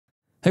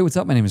Hey, what's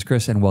up? My name is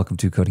Chris and welcome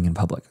to Coding in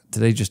Public.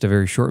 Today, just a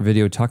very short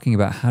video talking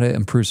about how to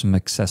improve some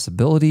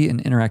accessibility and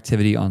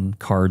interactivity on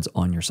cards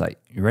on your site.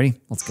 You ready?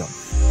 Let's go.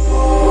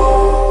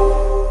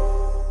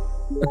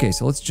 Okay,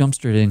 so let's jump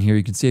straight in here.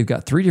 You can see I've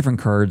got three different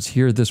cards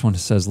here. This one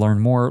says learn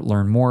more,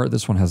 learn more.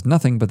 This one has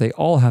nothing, but they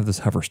all have this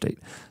hover state.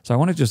 So I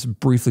want to just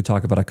briefly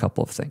talk about a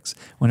couple of things.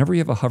 Whenever you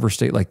have a hover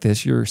state like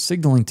this, you're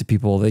signaling to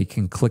people they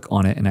can click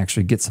on it and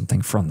actually get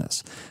something from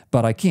this.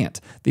 But I can't.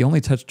 The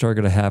only touch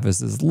target I have is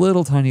this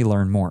little tiny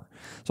learn more.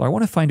 So I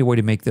want to find a way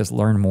to make this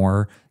learn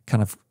more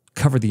kind of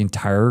cover the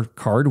entire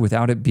card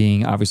without it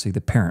being obviously the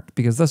parent,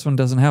 because this one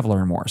doesn't have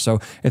learn more. So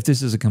if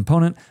this is a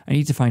component, I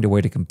need to find a way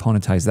to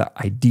componentize that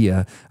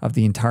idea of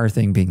the entire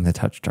thing being the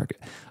touch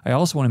target. I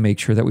also want to make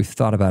sure that we've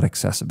thought about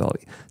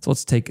accessibility. So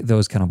let's take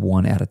those kind of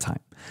one at a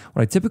time.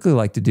 What I typically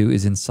like to do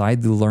is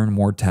inside the learn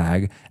more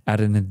tag, add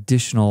an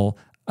additional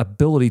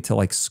ability to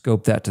like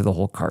scope that to the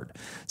whole card.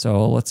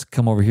 So let's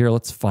come over here.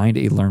 Let's find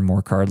a learn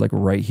more card like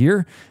right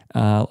here.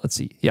 Let's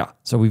see. Yeah.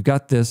 So we've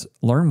got this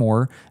learn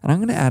more and I'm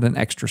going to add an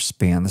extra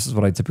span. This is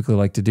what I typically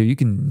like to do. You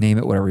can name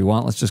it whatever you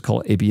want. Let's just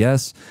call it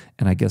ABS.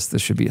 And I guess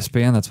this should be a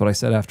span. That's what I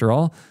said after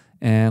all.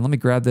 And let me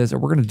grab this and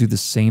we're going to do the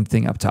same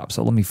thing up top.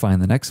 So let me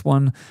find the next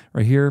one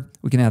right here.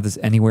 We can add this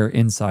anywhere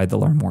inside the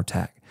learn more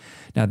tag.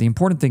 Now, the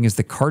important thing is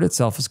the card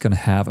itself is going to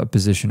have a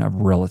position of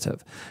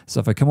relative.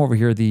 So if I come over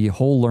here, the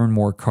whole learn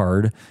more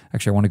card,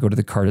 actually I want to go to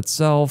the card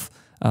itself,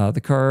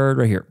 the card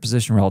right here,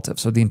 position relative.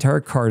 So the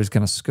entire card is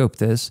going to scope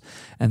this.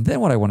 And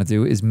then what I want to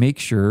do is make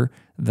sure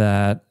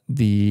that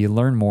the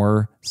learn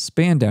more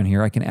span down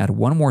here, I can add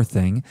one more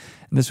thing.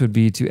 And this would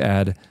be to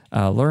add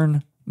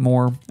learn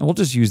more, and we'll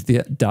just use the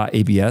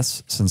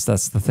 .abs since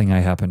that's the thing I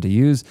happen to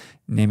use.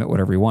 Name it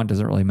whatever you want,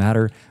 doesn't really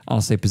matter.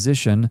 I'll say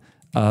position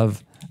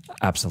of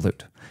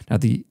absolute. Now,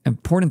 the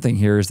important thing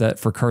here is that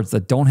for cards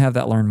that don't have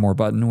that learn more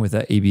button with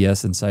that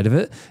ABS inside of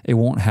it, it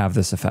won't have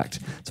this effect.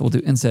 So we'll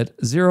do inset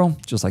 0,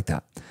 just like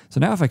that. So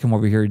now if I come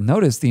over here,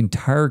 notice the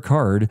entire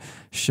card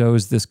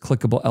shows this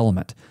clickable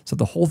element. So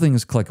the whole thing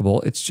is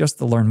clickable. It's just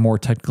the learn more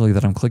technically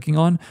that I'm clicking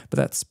on, but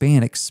that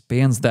span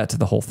expands that to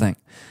the whole thing.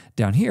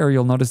 Down here,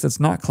 you'll notice it's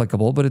not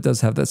clickable, but it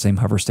does have that same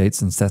hover state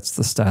since that's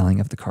the styling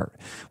of the card,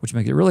 which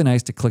makes it really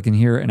nice to click in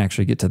here and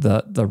actually get to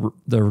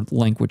the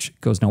link, which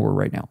goes nowhere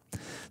right now.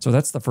 So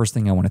that's the first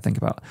thing I want to think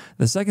about.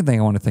 The second thing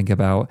I want to think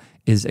about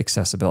is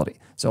accessibility.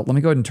 So let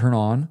me go ahead and turn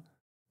on,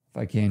 if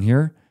I can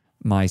here,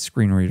 my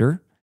screen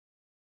reader.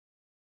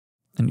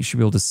 And you should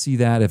be able to see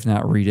that, if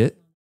not read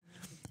it.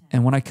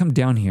 And when I come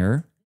down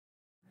here,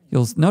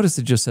 you'll notice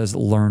it just says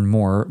learn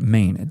more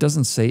main. It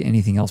doesn't say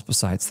anything else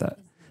besides that.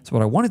 So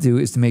what I want to do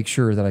is to make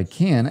sure that I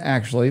can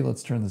actually,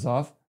 let's turn this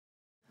off.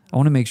 I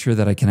want to make sure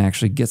that I can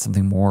actually get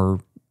something more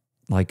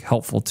like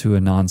helpful to a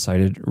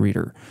non-sighted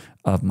reader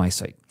of my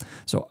site.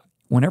 So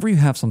whenever you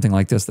have something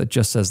like this that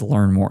just says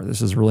learn more,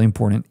 this is really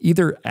important.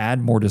 Either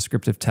add more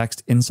descriptive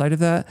text inside of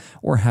that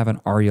or have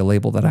an ARIA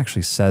label that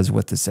actually says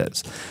what this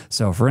is.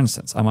 So for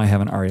instance, I might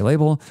have an ARIA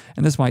label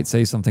and this might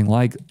say something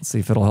like, let's see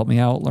if it'll help me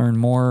out, learn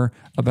more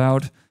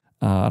about,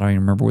 I don't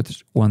even remember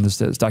which one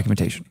this is,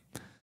 documentation.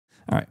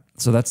 All right,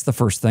 so that's the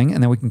first thing.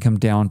 And then we can come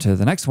down to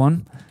the next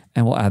one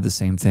and we'll add the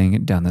same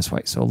thing down this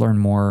way. So learn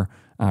more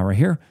right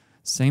here.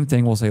 Same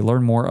thing, we'll say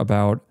learn more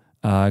about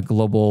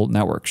global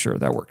network. Sure,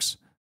 that works.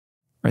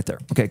 Right there.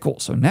 Okay, cool.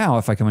 So now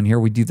if I come in here,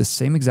 we do the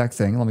same exact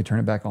thing. Let me turn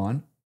it back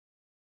on.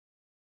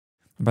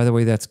 And by the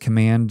way, that's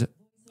Command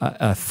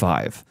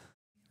F5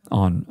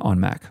 on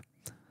Mac.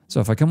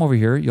 So if I come over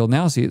here, you'll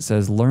now see it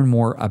says learn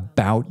more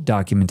about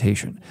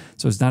documentation.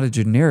 So it's not a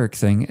generic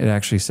thing. It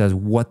actually says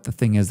what the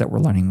thing is that we're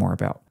learning more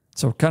about.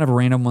 So kind of a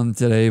random one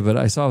today, but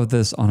I saw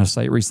this on a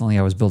site recently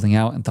I was building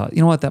out and thought,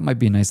 you know what, that might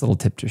be a nice little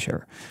tip to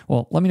share.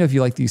 Well, let me know if you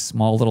like these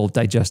small little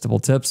digestible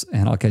tips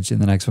and I'll catch you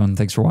in the next one.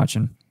 Thanks for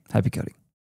watching. Happy coding.